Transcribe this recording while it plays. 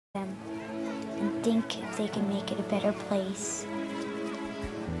think if they can make it a better place.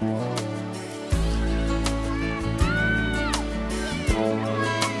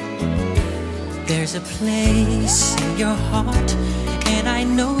 There's a place in your heart, and I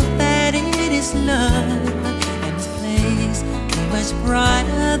know that it is love. And this place is much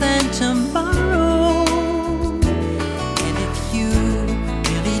brighter than tomorrow. And if you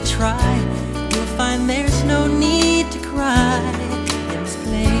really try, you'll find there's no need to cry. In this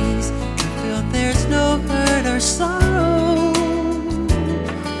place, you feel there's no hurt or sorrow.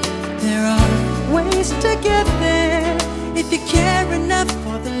 There are ways to get there if you care enough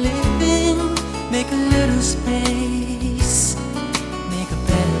for the living. Make a little space, make a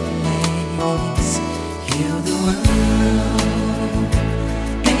better place. Heal the world,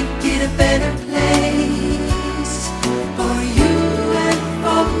 make it a better place. For you and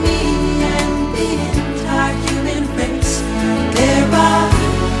for me and the entire human race. There are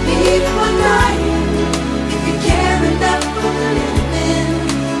people dying. If you care enough for the living,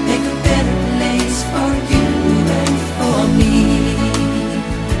 make a better place for you and for me.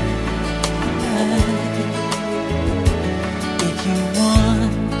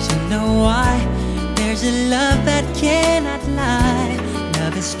 There's a love that cannot lie.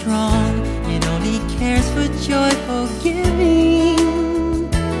 Love is strong, it only cares for joyful giving.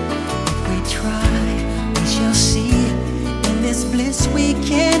 If we try, we shall see. In this bliss we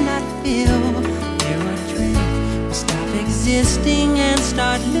cannot feel. Fear or dread will stop existing and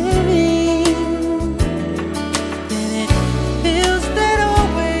start living. Then it feels that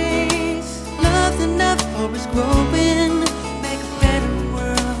always love's enough for us growing.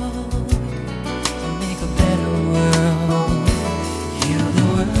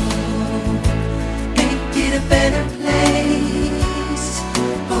 Better place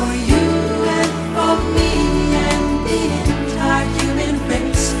for you and for me and the entire human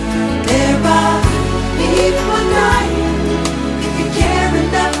race. There are people dying. If you care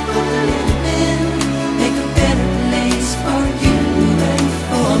enough for the living, make a better place for you and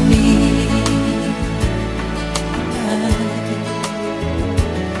for me.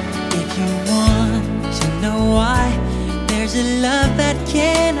 If you want to know why, there's a love that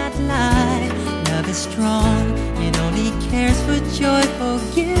cannot lie. Love is strong, it only cares for joyful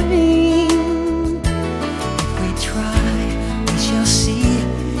giving. If we try, we shall see.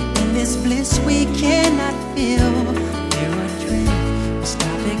 In this bliss we cannot feel. Fear or dread will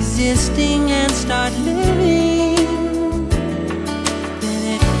stop existing and start living. Then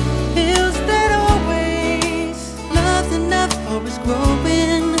it feels that always love's enough for us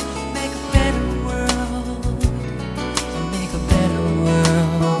growing. Make a better world, make a better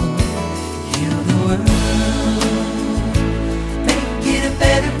world. Make it a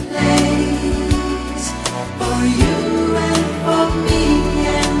better place for you and for me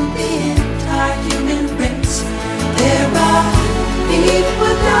and the entire human race. There are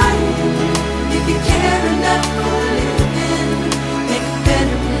people dying. If you care enough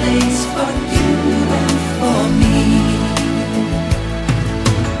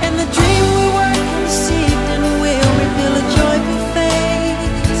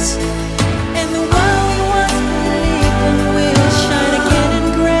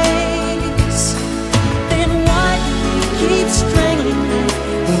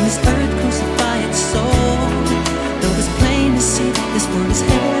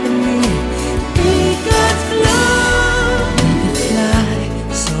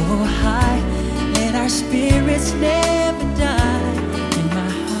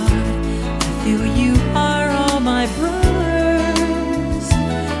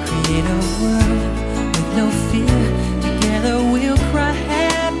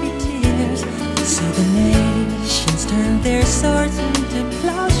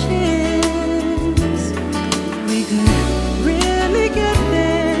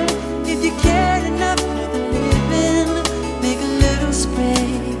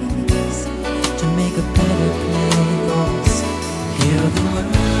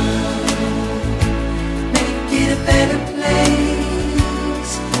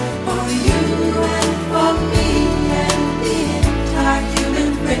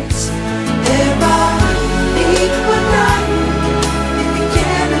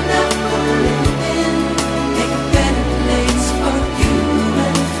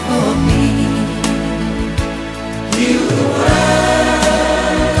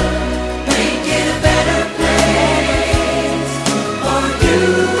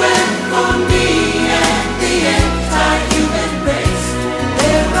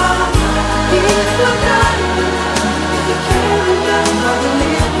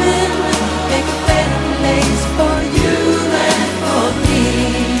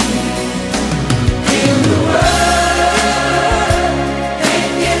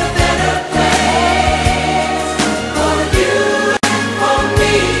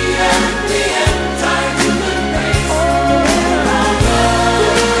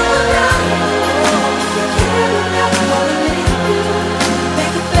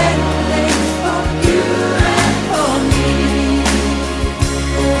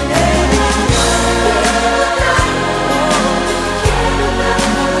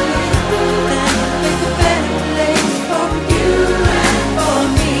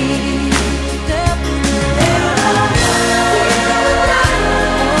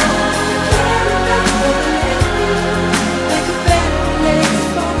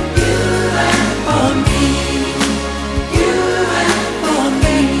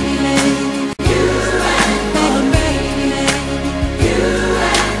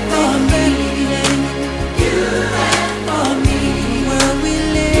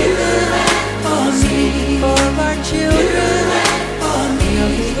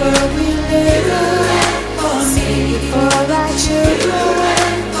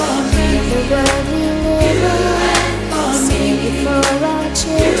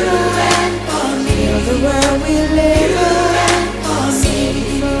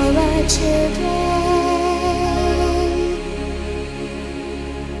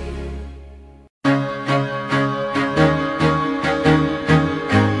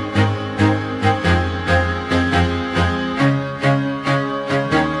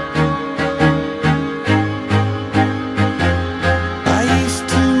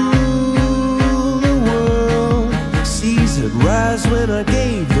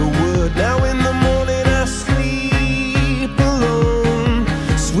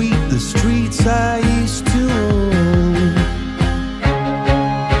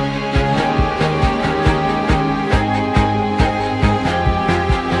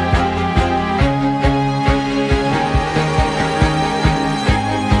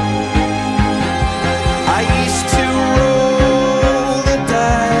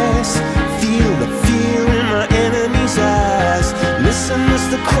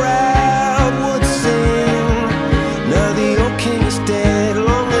the crowd would sing. Now the old king is dead,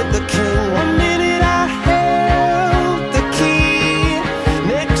 long live the king. One minute I held the key,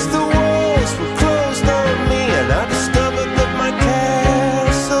 next the walls were closed on me, and I discovered that my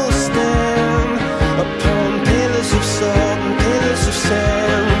castle stand upon pillars of salt and pillars of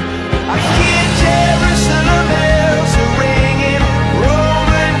sand. I hear Jerusalem bells are ringing,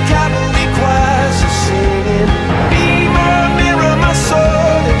 Roman cavalry choirs are singing. Be my mirror, my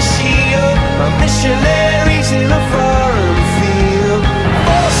sword and shield, my missionaries in a foreign field.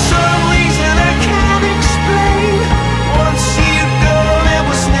 For some reason I can't explain, once you've gone there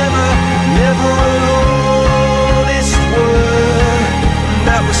was never, never an honest word. And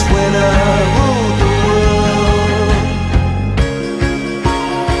that was when I ruled the world.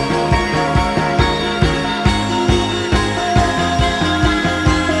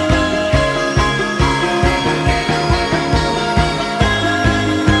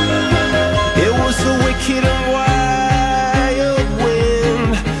 It was the wicked and wild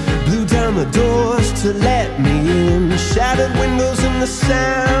wind, blew down the doors to let me in, shattered windows and the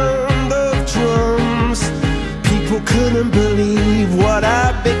sound of drums. People couldn't believe what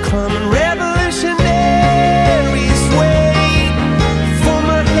I'd become, and revolutionaries wait for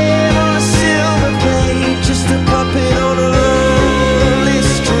my head on a silver plate, just a puppet on a lonely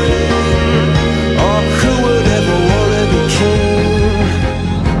string. Oh, who would ever wanna be king?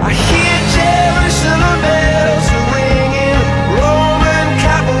 I hear Jerusalem bells are ringing, Roman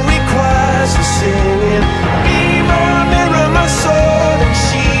cavalry choirs are singing. Be my mirror, my sword and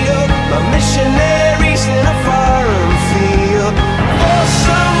shield, my missionaries in a foreign field. For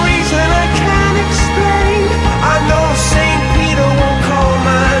some reason I can't explain, I know St. Peter won't call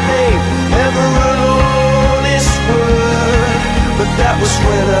my name, never an honest word. But that was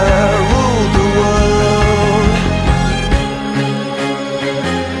when I ruled the world.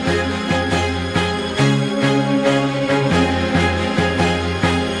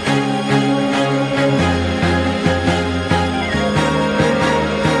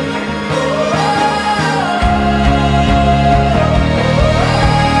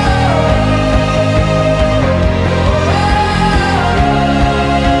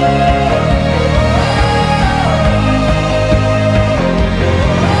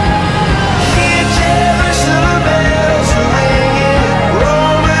 Hear Jerusalem bells are ringing,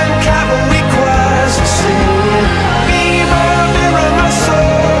 Roman cavalry choirs are singing. Be my mirror, my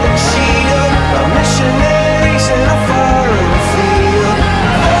sword and shield, my missionaries in a foreign field.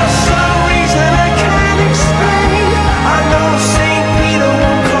 For some reason I can't explain, I know St. Peter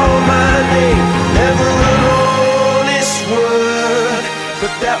won't call my name, never an honest word.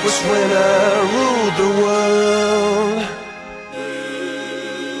 But that was when I ruled the world.